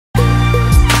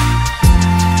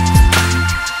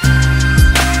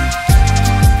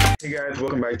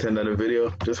Welcome back to another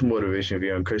video. Just a motivation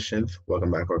video on Christians.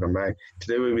 Welcome back.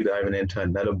 Today we'll be diving into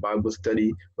another Bible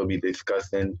study. We'll be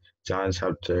discussing John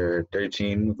chapter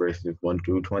 13, verses 1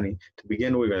 through 20. To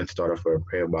begin, we're going to start off with a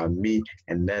prayer by me,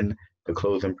 and then the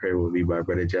closing prayer will be by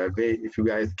Brother Jave. If you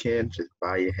guys can, just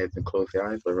bow your heads and close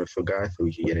your eyes for God so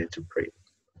we can get into prayer.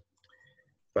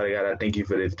 Father God, I thank you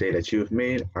for this day that you have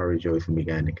made. I rejoice and be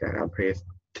glad in God. I pray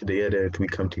today that we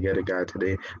come together, God,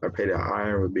 today. I pray that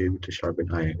iron will be able to sharpen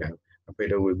iron, God. I pray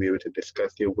that we'll be able to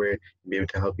discuss your word and be able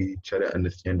to help each other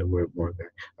understand the word more, God.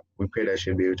 We pray that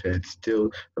you'll be able to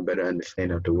instill a better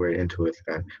understanding of the word into us,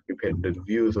 God. We pray that the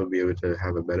viewers will be able to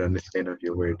have a better understanding of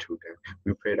your word too, God.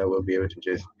 We pray that we'll be able to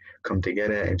just come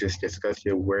together and just discuss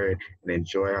your word and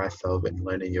enjoy ourselves in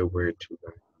learning your word too,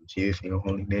 God. In Jesus' in your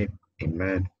holy name,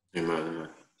 amen. Amen.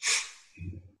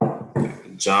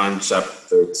 John chapter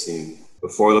 13.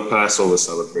 Before the Passover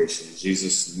celebration,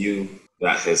 Jesus knew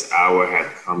that his hour had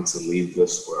come to leave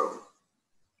this world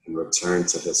and return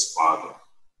to his Father.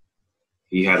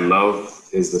 He had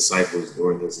loved his disciples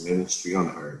during his ministry on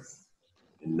earth,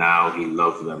 and now he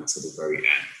loved them to the very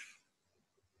end.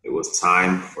 It was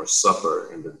time for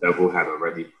supper, and the devil had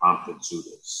already prompted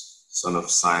Judas, son of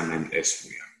Simon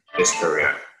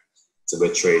Iscariot, to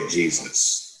betray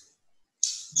Jesus.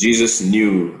 Jesus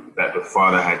knew that the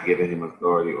Father had given him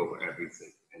authority over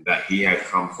everything, and that he had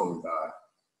come from God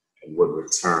and would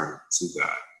return to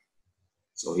God.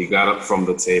 So he got up from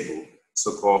the table,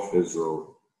 took off his robe,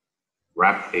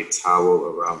 wrapped a towel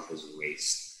around his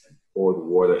waist, and poured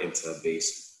water into a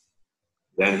basin.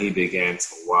 Then he began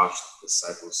to wash the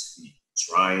disciples' feet,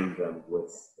 drying them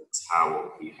with the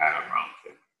towel he had around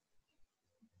him.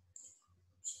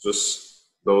 Just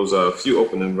those few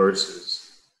opening verses.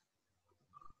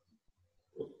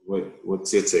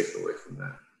 What's your takeaway from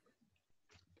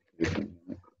that?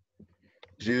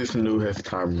 Jesus knew his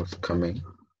time was coming.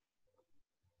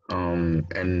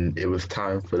 And it was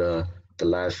time for the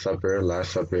Last Supper.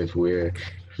 Last Supper is where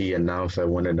he announced that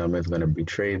one of them is going to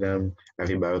betray them.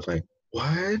 Everybody was like,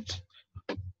 what?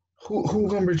 Who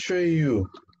going to betray you?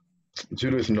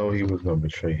 Judas knew he was going to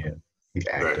betray him. He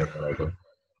acted whatever.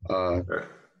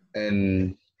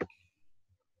 And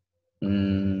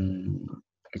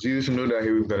Jesus knew that he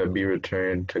was going to be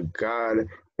returned to God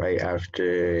right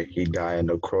after he died on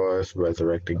the cross,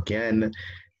 resurrect again.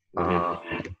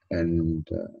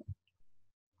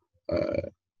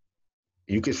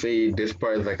 You could say this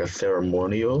part is like a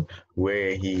ceremonial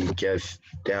where he gets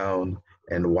down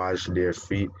and washes their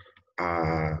feet.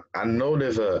 I know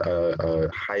there's a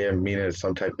higher meaning,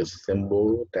 some type of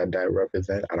symbol that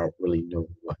represents. I don't really know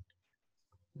what.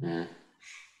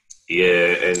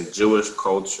 Yeah, in Jewish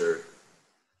culture,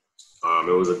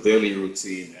 it was a daily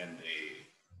routine and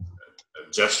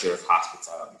a gesture of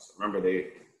hospitality. So remember, they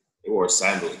wore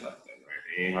sandals back then, right?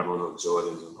 They didn't have no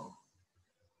Jordans or no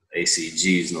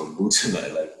ACGs, no boots or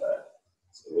nothing like that.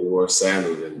 So they wore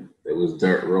sandals, and it was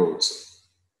dirt roads.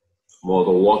 So all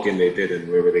the walking they did and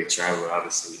wherever they traveled,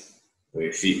 obviously,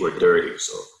 their feet were dirty.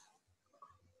 So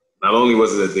not only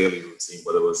was it a daily routine,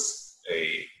 but it was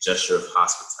a gesture of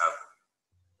hospitality.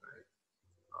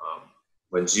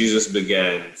 When Jesus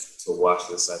began to wash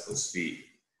the disciples' feet,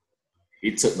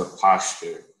 he took the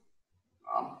posture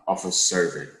of a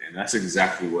servant. And that's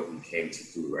exactly what he came to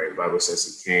do, right? The Bible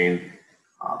says he came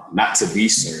not to be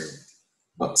served,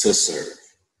 but to serve.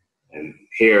 And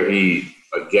here he,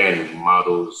 again,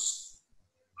 models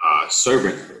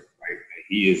servanthood, right? And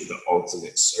he is the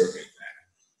ultimate servant.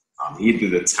 He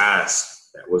did a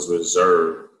task that was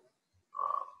reserved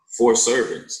for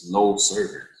servants, no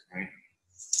servant.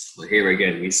 But here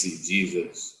again, we see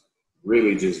Jesus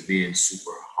really just being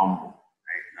super humble,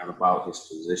 right? Not about his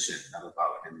position, not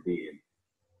about him being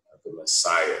the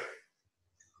Messiah,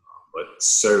 but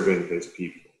serving his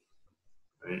people,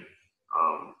 right?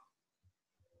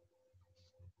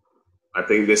 I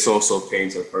think this also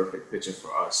paints a perfect picture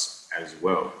for us as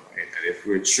well, right? And if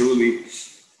we're truly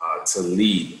to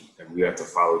lead, then we have to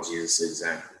follow Jesus'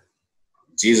 example.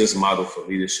 Jesus' model for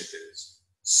leadership is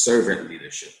servant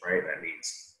leadership, right? That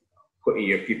means putting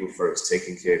your people first,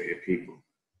 taking care of your people,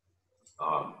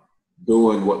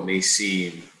 doing what may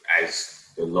seem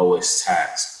as the lowest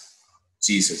task.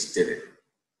 Jesus did it.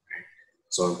 Right?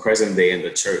 So in present day in the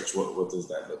church, what does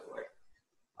that look like?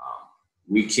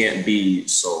 We can't be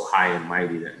so high and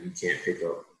mighty that we can't pick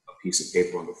up a piece of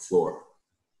paper on the floor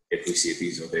if we see a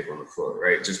piece of paper on the floor,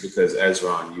 right? Just because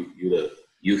Esron, you're the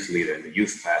youth leader and the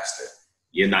youth pastor,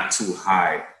 you're not too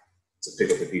high to pick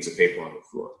up a piece of paper on the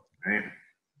floor, right?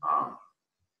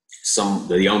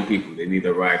 The young people, they need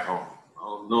a ride home.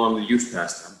 Oh, no, I'm the youth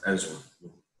pastor. I'm Esron.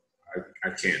 I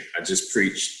can't. I just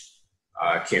preached.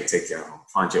 I can't take you home.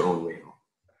 Find your own way home.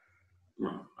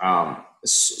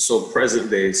 So present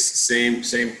day, same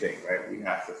thing, right? We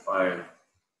have to find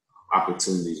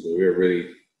opportunities where we're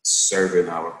really serving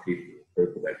our people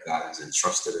that God has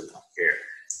entrusted in our care.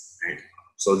 Right?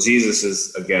 So Jesus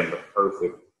is, again, the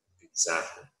perfect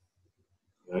example.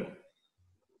 Right?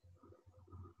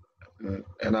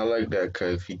 And I like that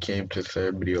because he came to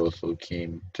serve, but he also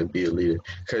came to be a leader.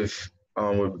 Because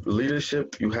with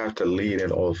leadership, you have to lead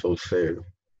and also serve.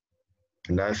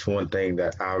 And that's one thing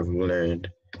that I've learned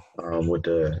with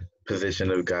the position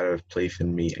that God has placed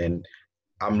in me. And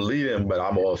I'm leading, but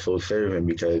I'm also serving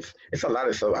because it's a lot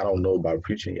of stuff I don't know about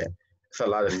preaching yet. It's a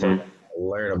lot of stuff I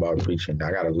learn about preaching.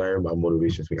 I got to learn about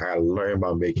motivation speaking. I got to learn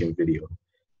about making video.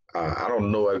 I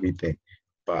don't know everything,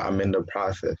 but I'm in the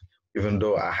process. Even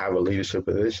though I have a leadership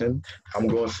position, I'm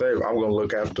going to serve. I'm going to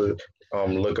look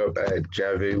up at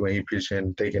Jave when he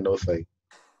preaching, taking notes like,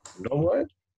 you know what?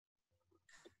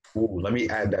 Ooh, let me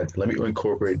add that. Let me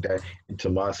incorporate that into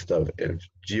my stuff. If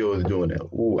Gio is doing it,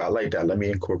 ooh, I like that. Let me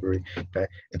incorporate that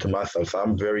into my stuff. So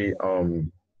I'm very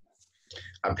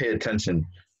I pay attention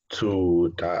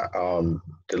to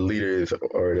the leaders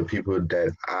or the people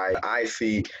that I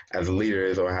see as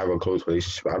leaders or have a close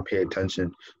relationship. I pay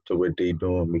attention to what they're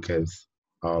doing because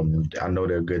I know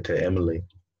they're good to emulate.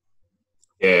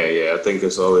 Yeah. I think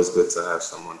it's always good to have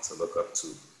someone to look up to.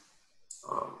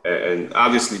 And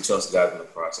obviously trust God in the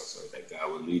process, right? That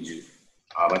God will lead you.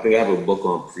 I think I have a book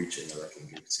on preaching that I can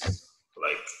give to you,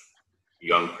 like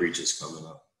young preachers coming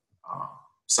up.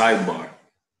 Sidebar: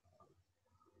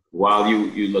 while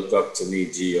you look up to me,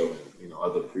 Gio, and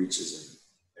other preachers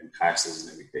and pastors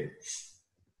and everything,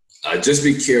 just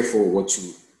be careful what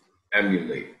you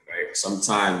emulate, right?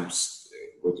 Sometimes,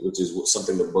 which is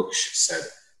something the book said.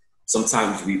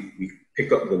 Sometimes we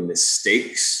pick up the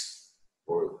mistakes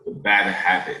or the bad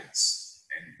habits,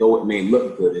 and though it may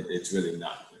look good, it's really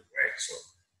not good, right? So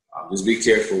just be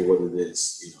careful what it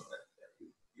is, that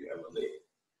you emulate.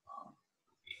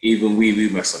 Even we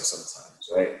mess up sometimes,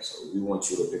 right? So we want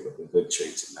you to pick up the good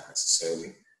traits and not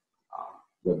necessarily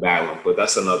the bad one. But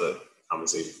that's another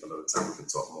conversation for another time. We can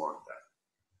talk more on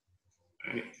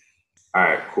that. All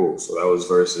right, cool. So that was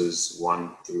verses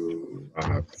 1 through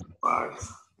 5. All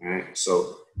right,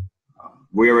 so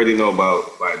we already know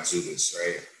about Judas,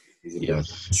 right? He's a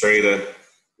traitor.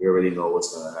 We already know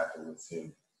what's going to happen with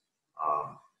him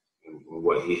and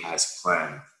what he has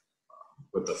planned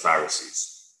with the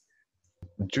Pharisees.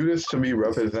 Judas to me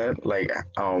represent like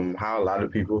how a lot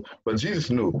of people, but Jesus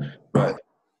knew, but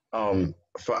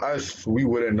for us we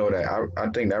wouldn't know that. I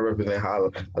think that represents how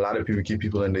a lot of people keep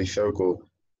people in their circle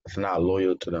that's not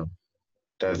loyal to them,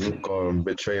 that's going to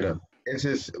betray them. It's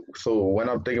just, so when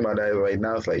I'm thinking about that right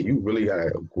now, it's like you really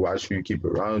gotta watch who you keep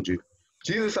around you.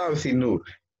 Jesus obviously knew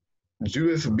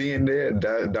Judas being there,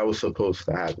 that was supposed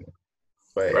to happen,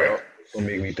 but it also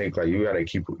made me think like you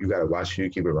gotta watch who you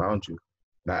keep around you.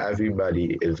 Not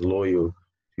everybody is loyal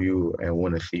to you and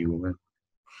want to see you win.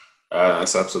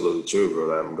 That's absolutely true,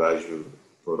 bro. I'm glad you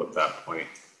brought up that point.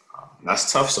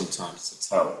 That's tough sometimes to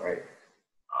tell, right?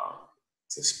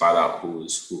 To spot out who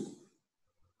is who.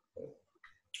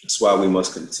 That's why we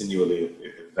must continually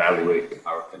evaluate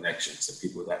our connections to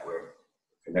people that we're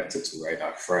connected to, right?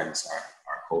 Our friends,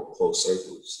 our close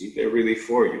circles, see if they're really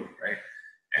for you, right?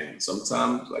 And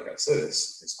sometimes, like I said,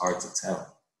 it's hard to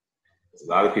tell. A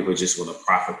lot of people just want to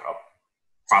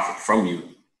profit from you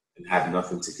and have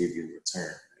nothing to give you in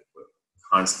return. But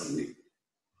constantly,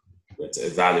 we have to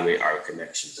evaluate our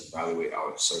connections, evaluate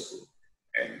our circle.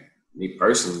 And me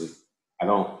personally,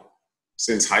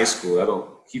 since high school, I don't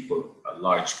keep a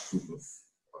large group of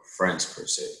friends per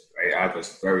se, right? I have a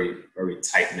very, very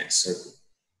tight-knit circle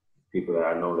of people that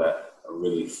I know that are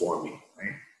really for me,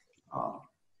 right?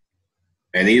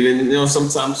 And even,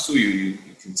 sometimes too, you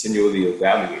continually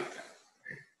evaluate that.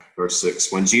 Right? Verse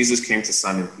 6, when Jesus came to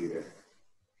Simon Peter,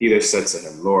 Peter said to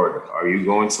him, "Lord, are you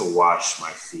going to wash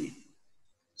my feet?"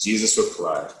 Jesus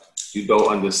replied, "You don't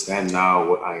understand now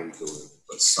what I am doing,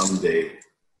 but someday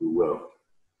you will."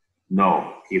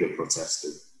 "No," Peter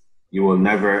protested. "You will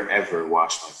never, ever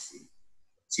wash my feet."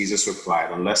 Jesus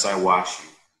replied, "Unless I wash you,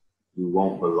 you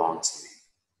won't belong to me."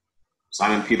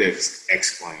 Simon Peter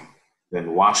exclaimed,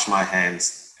 "Then wash my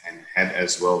hands and head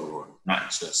as well, Lord,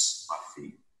 not just my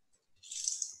feet."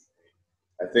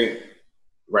 I think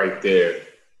right there,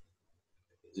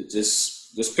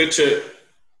 just picture,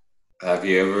 have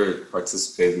you ever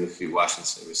participated in the feet washing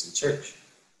service in church?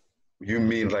 You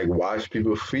mean like wash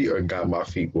people's feet or got my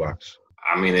feet washed?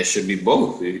 I mean, it should be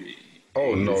both.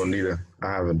 No, neither.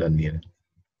 I haven't done neither.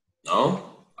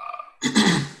 No?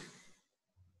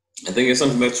 I think it's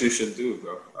something that you should do,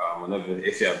 bro.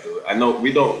 If you have to do it. I know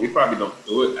we probably don't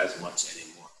do it as much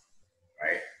anymore,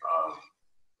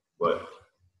 But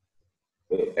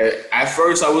at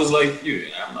first, I was like,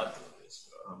 I'm not doing this,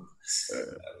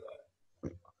 bro.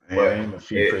 But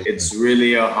it's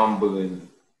really a humbling.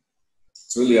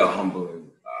 It's really a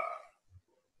humbling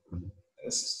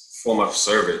form of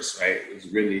service, right? It's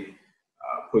really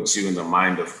puts you in the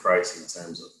mind of Christ in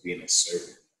terms of being a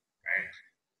servant, right?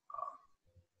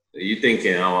 You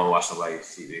thinking, I want to wash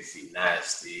somebody's feet, their feet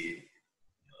nasty,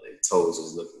 their toes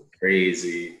is looking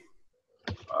crazy.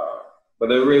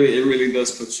 But it really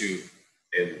does put you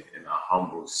in a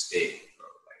humble state, bro.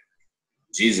 Like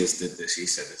Jesus did this, he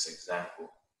set this example.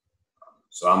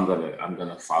 So I'm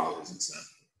gonna follow his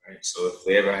example, right? So if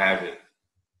they ever have it,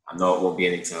 I know it won't be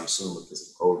anytime soon because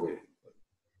of COVID, but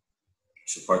you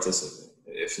should participate.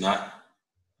 If not,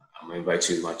 I'm gonna invite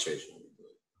you to my church when we do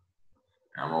it.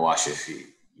 And I'm gonna wash your feet.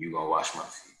 You gonna wash my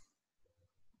feet.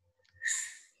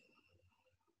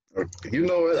 You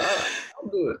know what?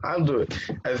 I'll do it.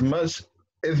 As much.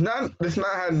 It ain't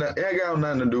got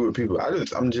nothing to do with people. I don't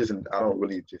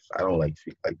like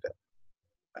feet like that.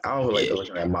 I don't like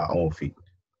looking at my own feet,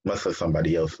 much like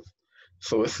somebody else's.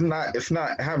 So it's not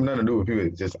having nothing to do with people.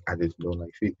 It's just I just don't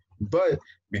like feet. But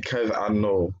because I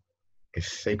know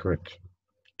it's sacred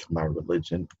to my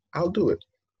religion, I'll do it.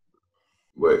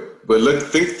 But look,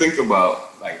 think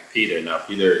about like Peter. Now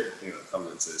Peter,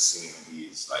 comes into the scene and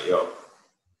he's like, "Yo,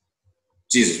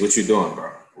 Jesus, what you doing,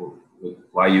 bro?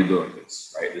 Why are you doing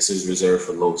this? Right? This is reserved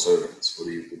for low servants. What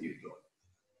are you doing?"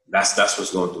 That's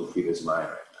what's going through Peter's mind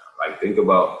right now. Like, think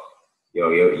about,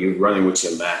 you're running with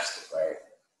your master, right?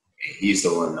 And he's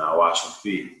the one now washing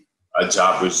feet. A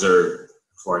job reserved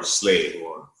for a slave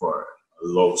or for a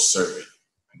low servant.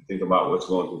 And think about what's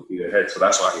going through Peter's head. So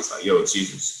that's why he's like, "Yo,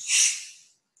 Jesus,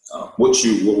 what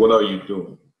are you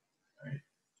doing?" Right?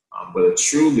 But a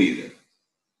true leader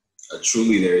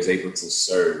is able to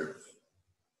serve,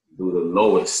 do the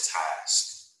lowest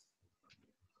task,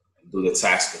 and do the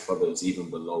task of others even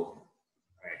below him.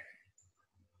 Right?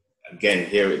 Again,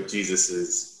 here Jesus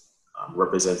is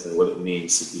representing what it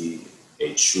means to be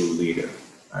a true leader.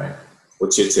 Right?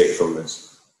 What's your take from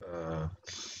this?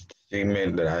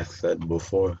 Statement that I said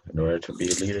before: in order to be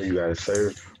a leader, you gotta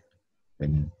serve.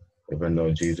 And even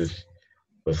though Jesus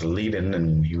was leading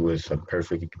and he was a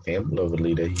perfect example of a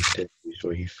leader, he said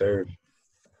he served.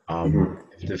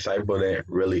 His disciple didn't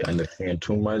really understand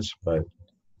too much, but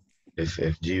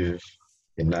if Jesus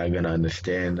is not gonna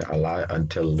understand a lot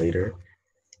until later,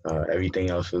 everything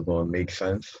else is gonna make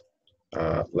sense.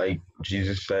 Like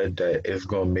Jesus said, that it's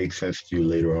gonna make sense to you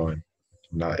later on.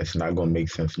 It's not gonna make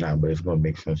sense now, but it's gonna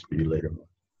make sense to you later on.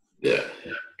 Yeah.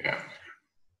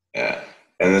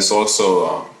 And it's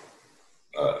also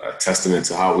a testament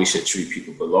to how we should treat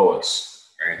people below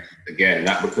us. Right? Again,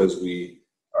 not because we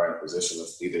are in a position of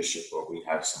leadership or we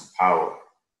have some power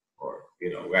or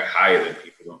we're higher than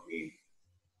people, don't mean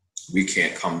we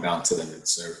can't come down to them and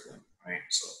serve them, right?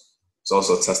 So it's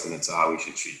also a testament to how we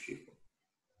should treat people.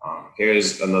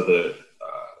 Here's another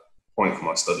point from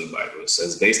our study Bible. It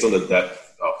says, based on the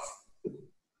depth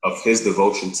of his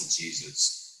devotion to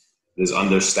Jesus, it is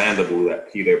understandable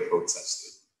that Peter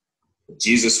protested. But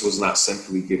Jesus was not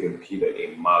simply giving Peter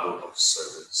a model of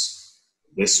service.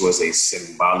 This was a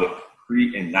symbolic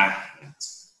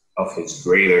reenactment of his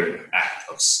greater act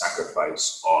of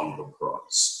sacrifice on the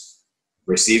cross.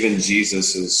 Receiving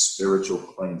Jesus' spiritual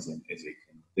cleansing is a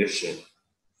condition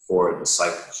for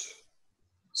discipleship.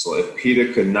 So if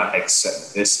Peter could not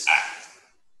accept this act,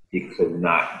 he could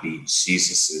not be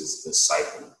Jesus'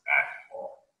 disciple at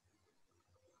all.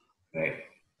 Okay?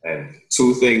 And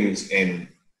two things in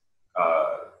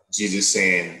Jesus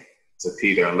saying to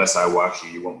Peter, "Unless I wash you,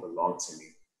 you won't belong to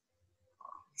me."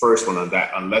 First one on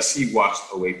that, unless he washed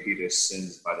away Peter's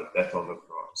sins by the death on the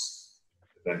cross,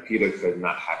 then Peter could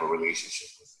not have a relationship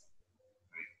with him.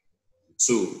 Right?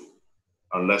 Two,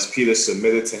 unless Peter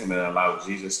submitted to him and allowed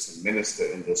Jesus to minister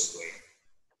in this way,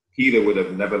 Peter would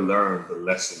have never learned the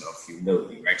lesson of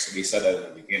humility, right? So we said that in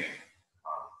the beginning,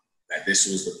 that this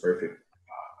was the perfect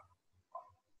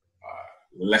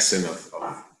lesson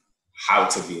of how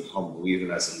to be humble, even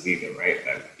as a leader, right?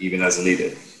 Like, even as a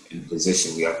leader in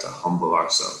position, we have to humble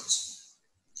ourselves.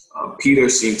 Peter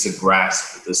seemed to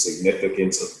grasp the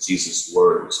significance of Jesus'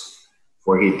 words,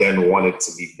 for he then wanted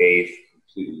to be bathed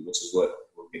completely, which is what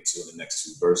we'll get to in the next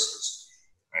two verses,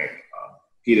 right?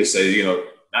 Peter said,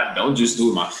 don't just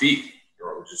do my feet,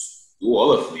 bro, just do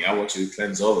all of me. I want you to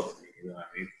cleanse all of me, you know what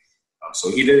I mean?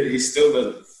 So he still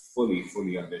doesn't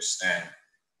fully understand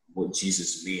what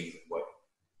Jesus means, what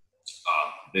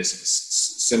this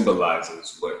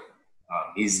symbolizes, what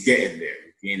he's getting there,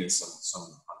 gaining some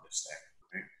understanding,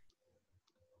 right?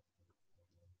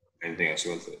 Anything else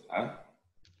you want to add?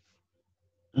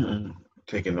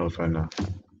 Taking notes right now.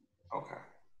 Okay.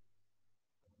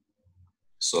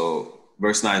 So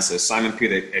verse 9 says, Simon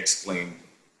Peter exclaimed,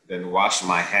 then wash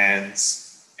my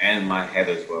hands and my head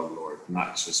as well, Lord,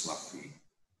 not just my feet.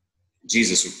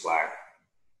 Jesus replied,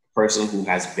 a person who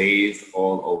has bathed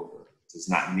all over does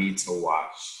not need to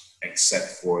wash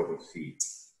except for the feet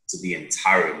to be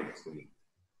entirely clean.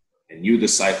 And you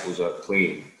disciples are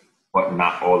clean, but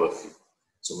not all of you.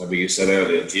 So remember you said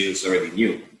earlier, Jesus already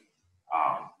knew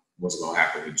what's going to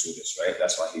happen with Judas, right?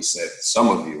 That's why he said some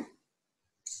of you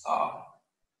are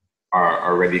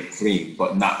already clean,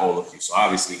 but not all of you. So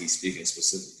obviously he's speaking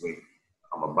specifically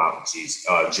about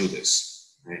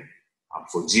Judas. Right?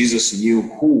 For Jesus knew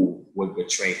who would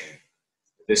betray him.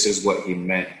 This is what he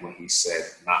meant when he said,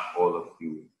 not all of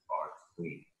you are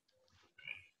clean.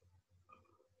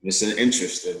 There's an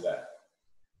interest in that.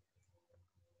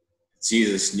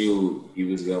 Jesus knew he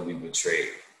was going to be betrayed,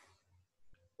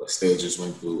 but still just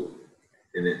went through it.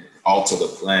 Did it alter the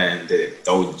plan? Did it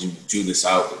throw Judas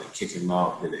out? Did it kick him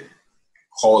out? Did it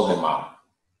call him out?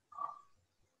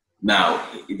 Now,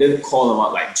 he didn't call him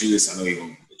out like Judas, I know you're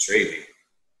going to betray me.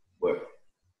 But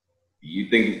you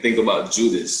think about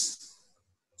Judas,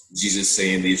 Jesus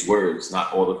saying these words,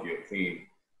 not all of you are clean.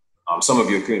 Some of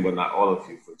you are clean, but not all of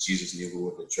you, for Jesus knew who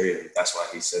would betray him. That's why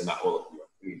he said, not all of you are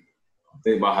clean.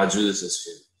 Think about how Judas is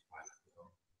feeling.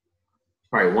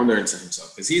 Probably wondering to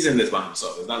himself, because he's in this by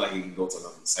himself. It's not like he can go to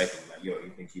another disciple and like, yo,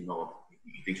 you think he know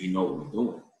what we're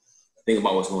doing? Think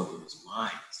about what's going through his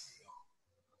mind.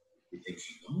 You think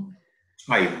he know? He's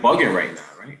probably bugging right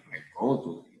now, right? Like going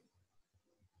through it.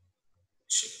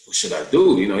 What should I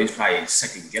do? He's probably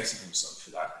second guessing himself.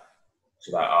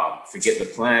 Should I forget the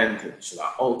plan? Should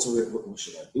I alter it? What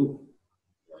should I do?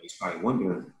 He's probably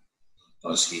wondering,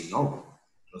 does he know?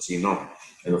 Does he know?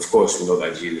 And of course, we know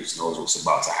that Jesus knows what's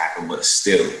about to happen, but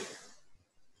still,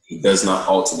 he does not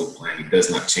alter the plan. He does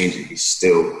not change it. He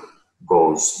still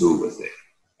goes through with it.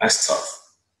 That's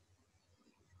tough.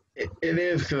 It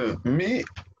is, because me,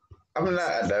 I'm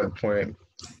not at that point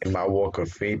in my walk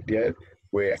of faith yet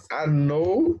where I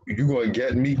know you're going to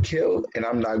get me killed and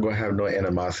I'm not going to have no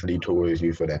animosity towards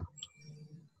you for that.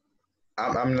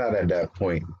 I'm not at that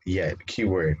point yet.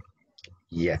 Keyword,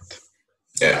 yet.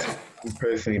 Yeah. I'm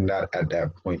personally not at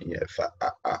that point yet. So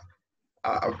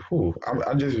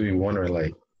I'm just be wondering,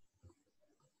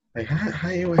 like how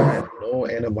you have no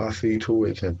animosity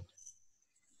towards him?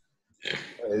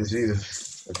 It's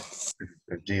Jesus.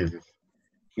 It's Jesus.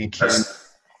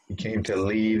 He came to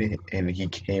lead and he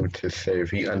came to serve.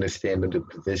 He understood the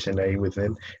position that he was in,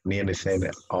 and he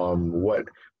understood what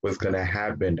was going to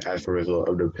happen as a result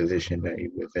of the position that he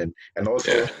was in. And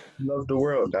also, he loved the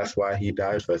world. That's why he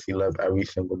died for us. He loved every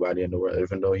single body in the world,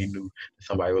 even though he knew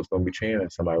somebody was going to betray him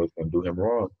and somebody was going to do him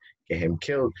wrong, get him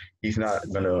killed. He's not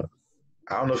going to,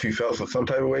 I don't know if he felt some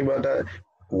type of way about that.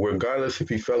 Regardless if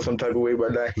he felt some type of way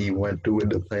about that, he went through with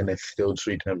the plan and still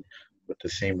treat him with the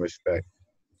same respect.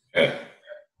 Yeah.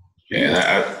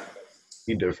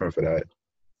 He different for that.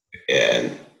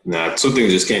 And now, two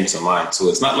things just came to mind too.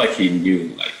 It's not like he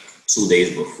knew 2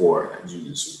 days before that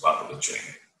Judas was about to betray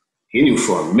him. He knew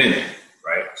for a minute,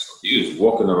 right? So he was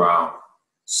walking around,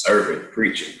 serving,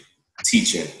 preaching,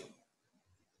 teaching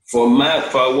for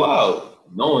a while,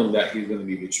 knowing that he's going to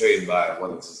be betrayed by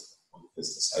one of his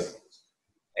disciples.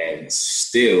 And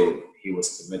still, he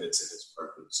was committed to his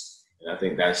purpose. And I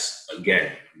think that's,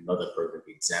 again, another perfect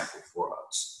example for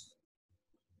us.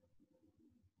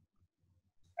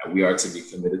 And we are to be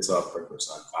committed to our purpose,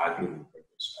 our God-given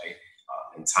purpose, right?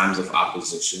 In times of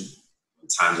opposition, in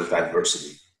times of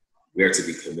adversity, we are to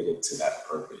be committed to that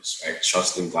purpose, right?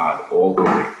 Trusting God all the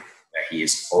way that he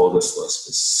has called us for a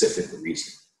specific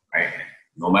reason, right? And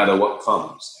no matter what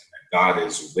comes, that God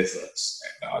is with us,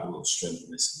 that God will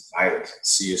strengthen us and guide us and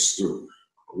see us through.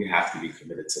 But we have to be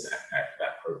committed to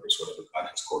that purpose, whatever God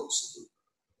has called us to do.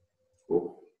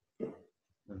 Cool.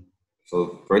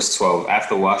 So verse 12,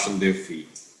 after washing their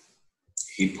feet,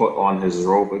 he put on his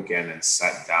robe again and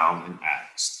sat down and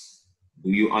asked,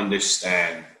 do you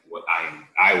understand what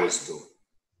I was doing?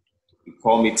 You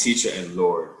call me teacher and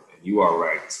Lord, and you are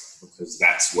right, because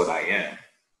that's what I am.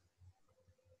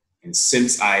 And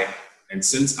since I,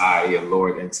 your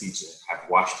Lord and teacher, have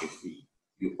washed your feet,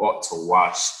 you ought to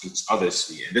wash each other's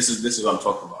feet. And this is what I'm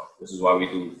talking about. This is why we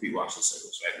do feet washing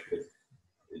circles, right? Because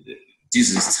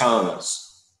Jesus is telling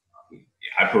us,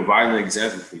 I provide an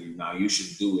example for you. Now you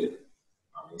should do it.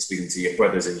 He's speaking to your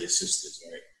brothers and your sisters,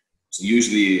 right? So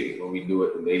usually when we do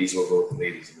it, the ladies will go with the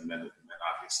ladies and the men with the men,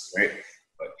 obviously, right?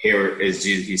 But here is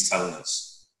Jesus, he's telling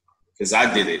us, because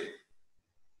I did it,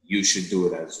 you should do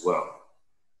it as well.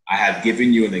 I have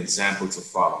given you an example to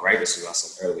follow, right? This is what I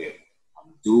said earlier.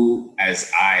 do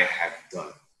as I have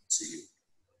done to you.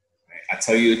 Right? I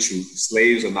tell you the truth,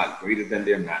 slaves are not greater than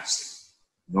their master,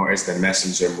 nor is the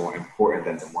messenger more important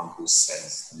than the one who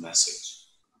sends the message.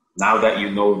 Now that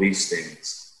you know these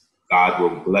things, God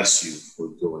will bless you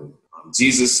for doing them.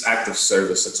 Jesus' act of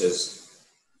service, such as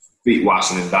feet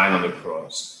washing and dying on the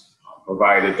cross,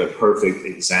 provided the perfect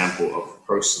example of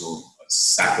personal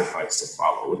sacrifice to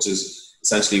follow, which is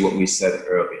essentially what we said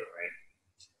earlier, right?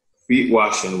 Feet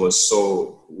washing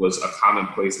was a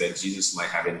commonplace that Jesus might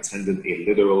have intended a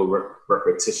literal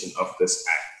repetition of this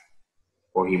act,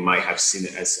 or he might have seen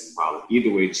it as symbolic.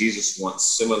 Either way, Jesus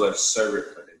wants similar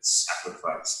servanthood and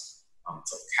sacrifice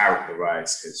to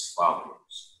characterize his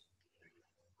followers.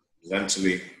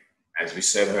 Eventually, as we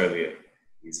said earlier,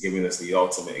 he's giving us the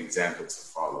ultimate example to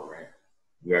follow, right?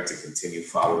 We are to continue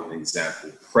following the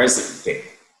example present day,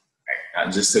 right?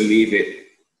 Not just to leave it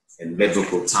in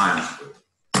biblical times,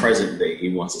 but present day, he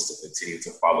wants us to continue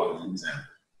to follow his example.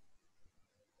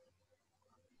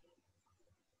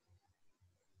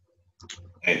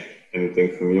 Hey,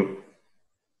 anything from you?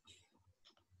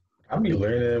 I be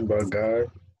learning about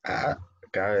God.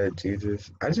 God,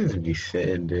 Jesus. I just be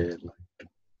sitting there like,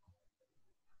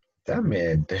 that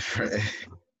man different.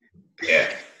 Yeah.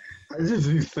 I just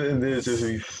be sitting there, just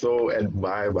be so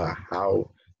admired by how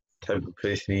type of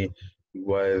person he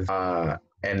was,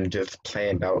 and just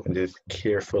planned out and just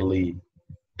carefully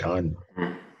done.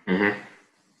 Mm-hmm.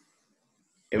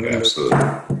 Even Yeah, absolutely.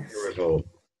 The result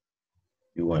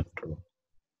you went through.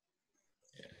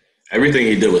 Everything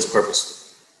he did was purposeful.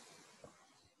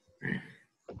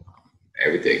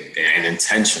 Everything, and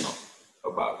intentional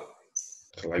about it.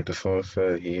 So like the song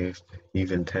said,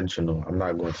 he's intentional. I'm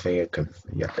not going to sing it because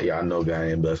y'all know God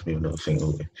ain't blessed me with no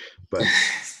single way. But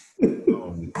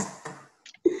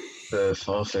the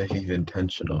song said he's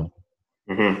intentional.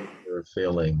 Mm-hmm. You're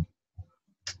feeling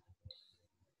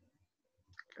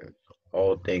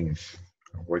all things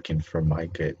are working for my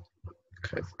good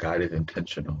because God is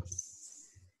intentional.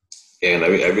 Yeah, and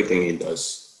everything he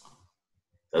does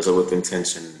it with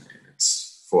intention, and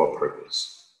it's for a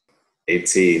purpose.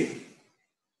 18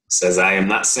 says, I am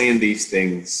not saying these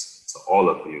things to all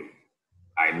of you.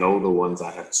 I know the ones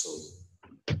I have chosen.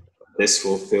 This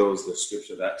fulfills the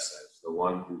scripture that says, the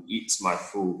one who eats my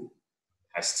food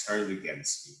has turned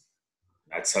against me.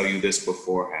 And I tell you this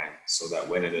beforehand, so that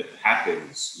when it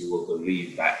happens, you will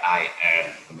believe that I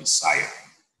am the Messiah.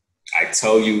 I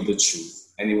tell you the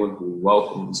truth. Anyone who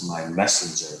welcomes my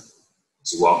messenger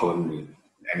is welcoming me.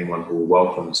 Anyone who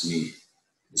welcomes me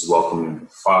is welcoming the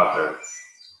Father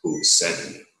who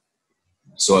sent me.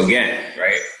 So again,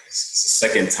 right, it's the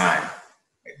second time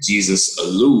that Jesus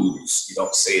alludes, you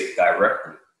don't say it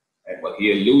directly, right, but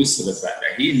he alludes to the fact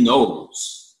that he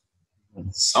knows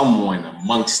someone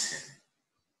amongst him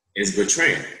is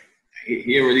betraying him.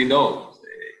 He already knows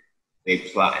they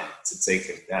plot to take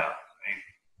him down. Right?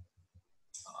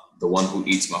 The one who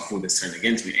eats my food has turned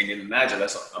against me. And then imagine,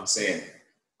 that's what I'm saying.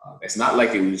 It's not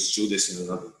like it was Judas and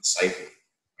another disciple,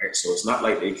 right? So it's not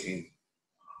like they can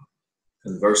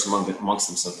converse amongst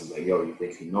themselves and like, yo, you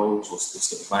think he knows? What's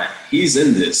the plan? He's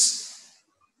in this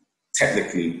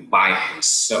technically by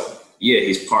himself. Yeah,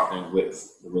 he's partnering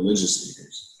with the religious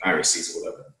leaders, Pharisees, or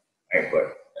whatever, right?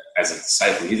 But as a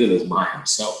disciple, he's in this by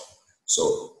himself.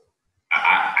 So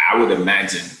I would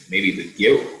imagine maybe the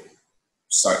guilt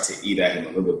start to eat at him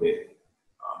a little bit.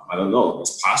 I don't know if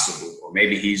it's possible, or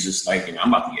maybe he's just like,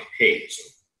 I'm about to get paid, so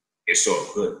it's all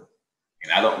good.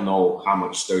 And I don't know how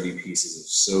much 30 pieces of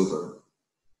silver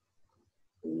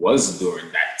was during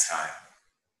that time,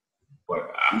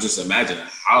 but I'm just imagining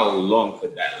how long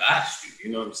could that last you?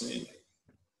 You know what I'm saying?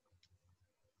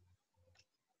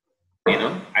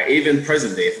 Even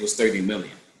present day, if it was 30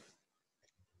 million.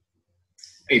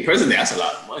 Hey, present day, that's a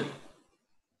lot of money.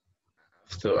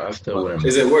 I still wouldn't.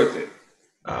 Is it worth it?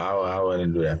 I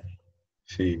wouldn't do that.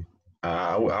 See,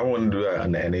 I wouldn't do that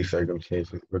under any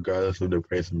circumstances, regardless of the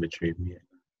person betrayed me.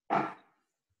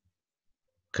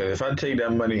 Because if I take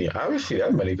that money, obviously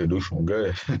that money could do some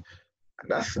good.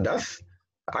 I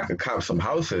could cop some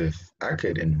houses. I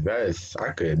could invest.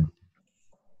 I could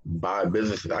buy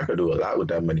businesses. I could do a lot with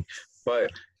that money.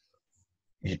 But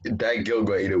that guilt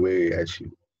gonna eat away at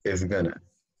you. It's gonna.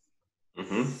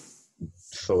 Mm-hmm.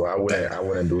 So I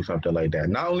wouldn't do something like that.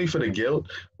 Not only for the guilt,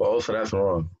 but also that's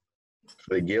wrong.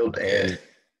 For the guilt and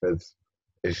because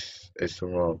it's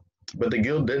wrong. But the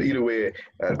guilt did eat away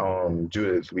at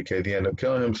Judas because he ended up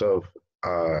killing himself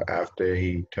after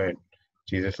he turned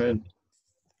Jesus in.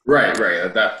 Right.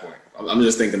 At that point, I'm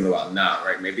just thinking about now,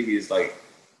 right? Maybe he's like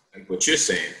what you're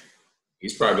saying.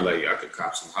 He's probably like, I could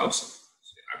cop some houses.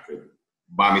 I could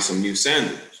buy me some new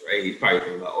sandals, right? He's probably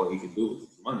thinking about all he could do with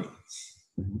money,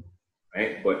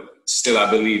 right? But still, I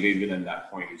believe even in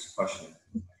that point, he's questioning,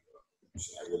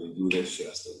 should I really do this? Should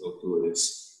I still go through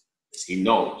this? Because he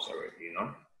knows already,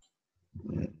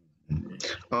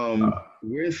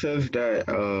 Where it says that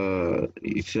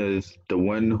it says the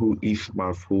one who eats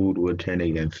my food will turn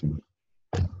against me.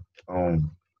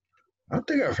 Um, I don't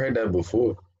think I've heard that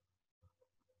before.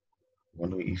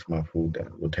 One who eats my food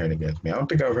that will turn against me. I don't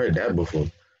think I've heard that before.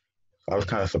 I was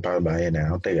kind of surprised by it. I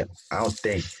don't think. I'm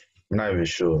not even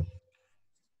sure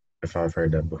if I've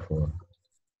heard that before.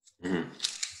 Mm-hmm.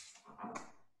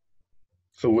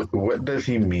 So what does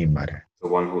he mean by that? The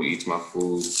one who eats my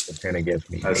food will turn against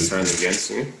me. Has turned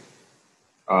against me.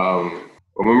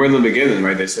 Remember in the beginning,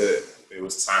 right? They said it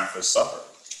was time for supper,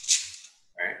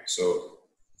 right? So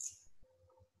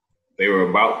they were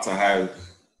about to have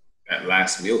that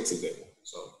last meal together.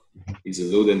 So he's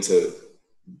alluding to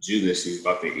Judas. He's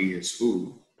about to eat his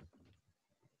food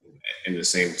in the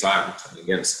same time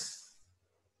against him.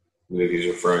 I believe he's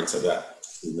referring to that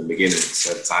in the beginning. He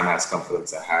said the time has come for them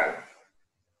to have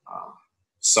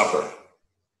supper.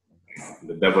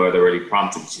 The devil had already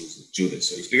prompted Judas.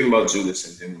 So he's speaking about Judas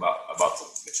and him about to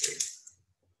betray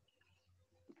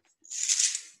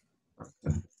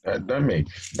him. That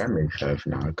makes sense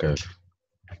now, because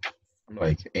I'm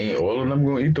like, ain't all of them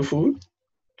gonna eat the food?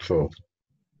 So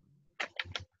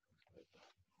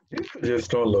you could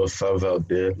just throw little subs out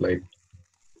there. Like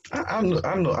I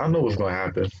know what's gonna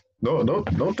happen.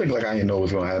 Don't think like I ain't know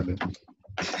what's gonna happen.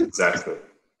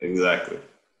 Exactly.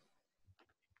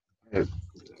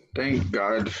 Thank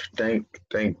God, thank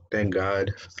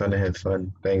God, Son and His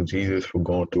Son. Thank Jesus for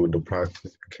going through the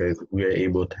process, because we are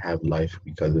able to have life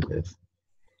because of this.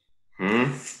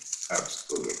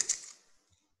 Absolutely.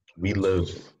 We live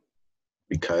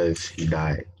because He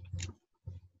died.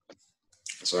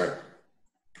 That's right.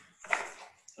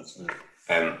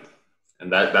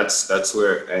 And that's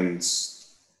where it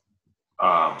ends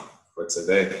for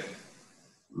today.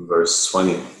 Verse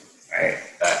 20, right?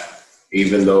 That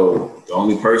even though the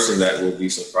only person that will be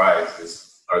surprised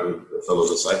are the fellow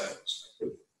disciples.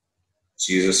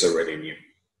 Jesus already knew.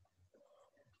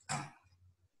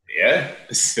 Yeah,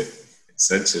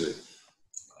 essentially.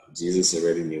 Jesus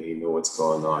already knew. He knew what's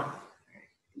going on.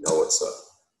 He knows what's up.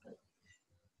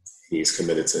 He's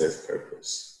committed to his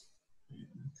purpose.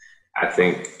 I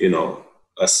think,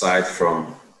 aside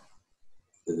from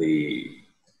the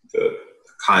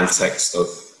context of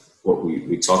what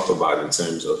we talked about in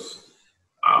terms of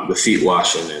the feet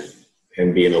washing and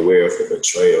him being aware of the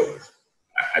betrayal,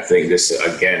 I think this,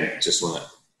 again, just want to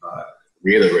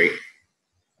reiterate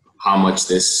how much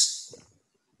Jesus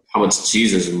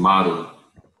modeled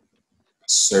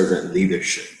servant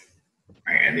leadership,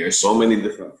 right? And there are so many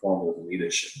different forms of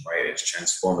leadership, right? It's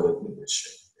transformative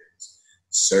leadership, there's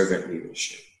servant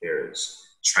leadership, there's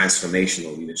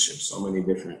transformational leadership, so many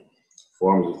different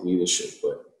forms of leadership,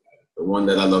 but the one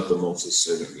that I love the most is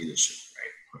servant leadership,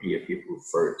 right? Putting your people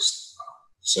first,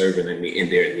 serving and meeting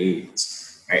their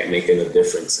needs, right? Making a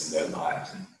difference in their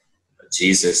lives. And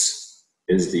Jesus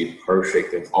is the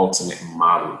perfect and ultimate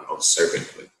model of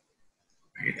servanthood,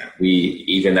 right? That we,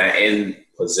 even in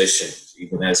positions,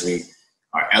 even as we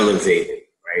are elevated,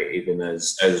 right? Even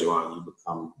as Esron, you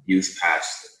become youth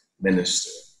pastor,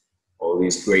 minister, all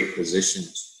these great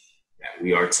positions, that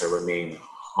we are to remain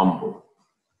humble.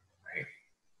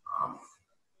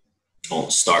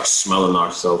 Don't start smelling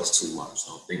ourselves too much.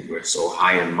 Don't think we're so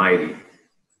high and mighty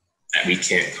that we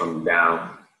can't come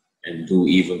down and do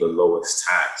even the lowest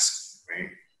task, right?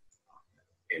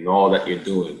 In all that you're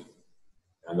doing,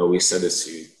 I know we said this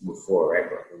to you before, right?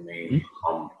 But remain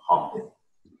humble.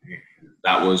 Right?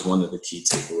 That was one of the key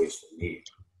takeaways for me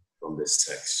from this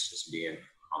text, just being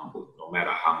humble, no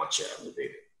matter how much you're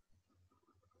elevated.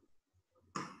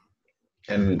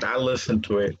 And I listened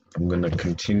to it. I'm going to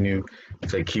continue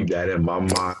to keep that in my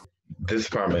mind. This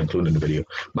part including the video.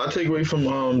 My takeaway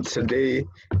from today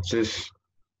just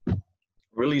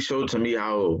really showed to me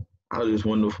how just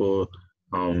wonderful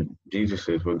Jesus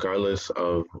is. Regardless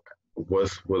of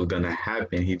what's going to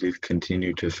happen, he just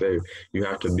continued to serve. You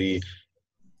have to be,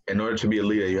 in order to be a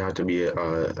leader, you have to be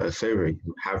a server.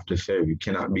 You have to serve. You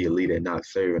cannot be a leader and not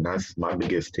serve. And that's my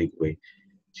biggest takeaway.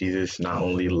 Jesus not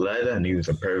only led, and he was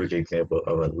a perfect example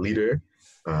of a leader.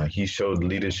 He showed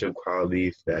leadership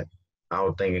qualities that I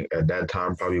don't think at that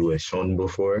time probably was shown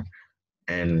before.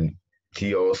 And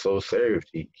he also served.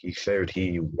 He served.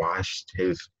 He washed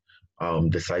his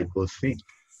disciples' feet.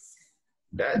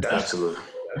 That's Absolutely.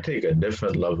 That take a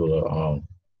different level of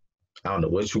I don't know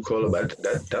what you call it, but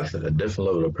that's a different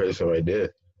level of person right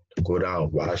there. To go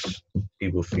down, wash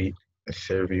people's feet, and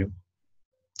serve you.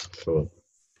 So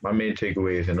My main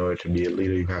takeaway is in order to be a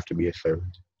leader, you have to be a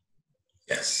servant.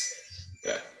 Yes.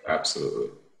 Yeah, absolutely.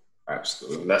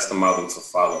 Absolutely. And that's the model to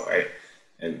follow, right?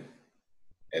 And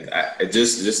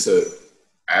just to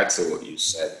add to what you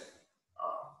said,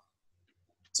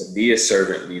 to be a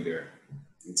servant leader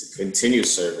and to continue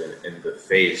serving in the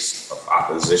face of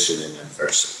opposition and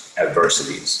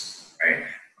adversities, right?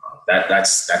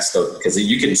 That's the, because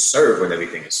you can serve when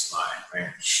everything is fine,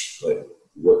 right? But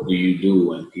what do you do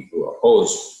when people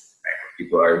oppose you, right? When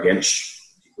people are against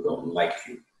you, people don't like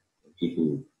you, when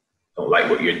people don't like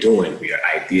what you're doing, your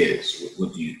ideas,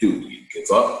 what do? Do you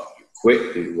give up? Do you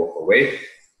quit? Do you walk away?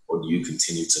 Or do you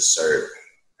continue to serve,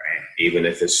 right? Even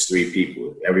if it's 3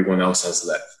 people, everyone else has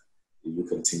left, do you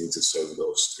continue to serve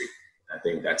those 3? I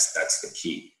think that's the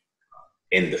key.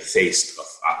 In the face of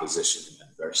opposition and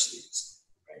adversities,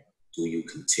 right? Do you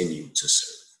continue to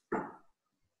serve?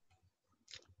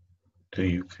 Do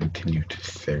you continue to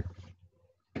serve?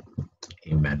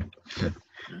 Amen.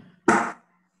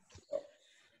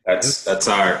 That's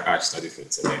our study for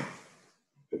today.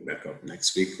 Pick back up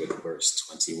next week with verse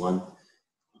 21,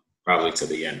 probably to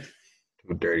the end.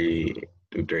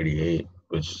 38,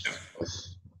 which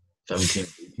is 17,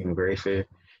 18 verses.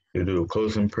 You do a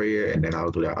closing prayer, and then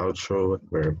I'll do the outro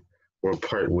where we'll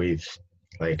part ways,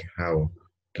 like how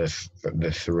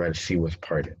the Red Sea was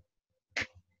parted.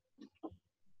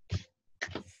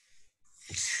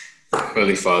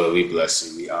 Holy Father, we bless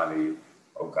you, we honor you,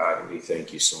 oh God, and we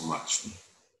thank you so much.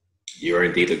 You are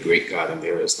indeed a great God, and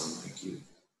there is none like you.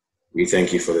 We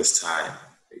thank you for this time.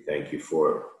 We thank you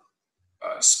for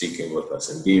speaking with us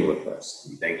and being with us.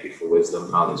 We thank you for wisdom,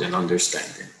 knowledge, and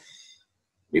understanding.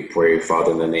 We pray,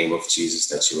 Father, in the name of Jesus,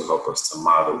 that you will help us to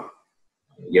model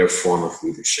your form of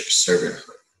leadership,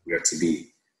 servanthood. We are to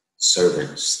be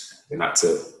servants. We're not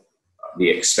to be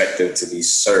expected to be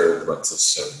served, but to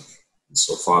serve. And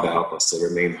so, Father, help us to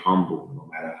remain humble, no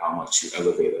matter how much you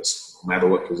elevate us, no matter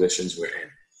what positions we're in.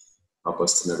 Help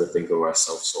us to never think of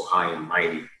ourselves so high and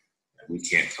mighty that we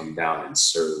can't come down and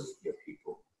serve your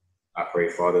people. I pray,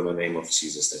 Father, in the name of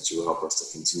Jesus, that you will help us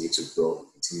to continue to grow,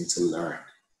 continue to learn.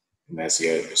 And as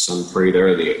your son prayed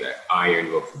earlier, that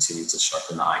iron will continue to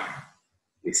sharpen iron.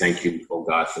 We thank you, oh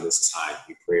God, for this time.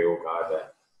 We pray, oh God,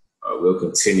 that we'll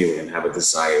continue and have a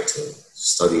desire to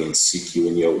study and seek you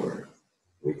in your word.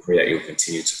 We pray that you'll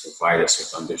continue to provide us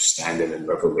with understanding and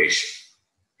revelation.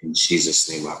 In Jesus'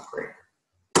 name I pray.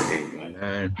 Amen.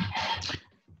 And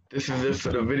this is it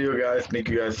for the video, guys. Thank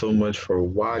you guys so much for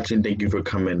watching. Thank you for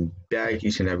coming back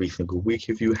each and every single week.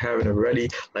 If you haven't already,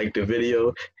 like the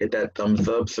video, hit that thumbs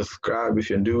up, subscribe if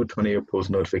you're new, turn on your post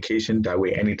notification. That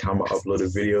way, anytime I upload a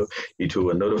video, YouTube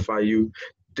will notify you.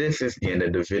 This is the end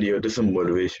of the video. This is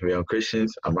Motivation for Young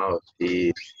Christians. I'm out.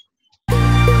 Peace.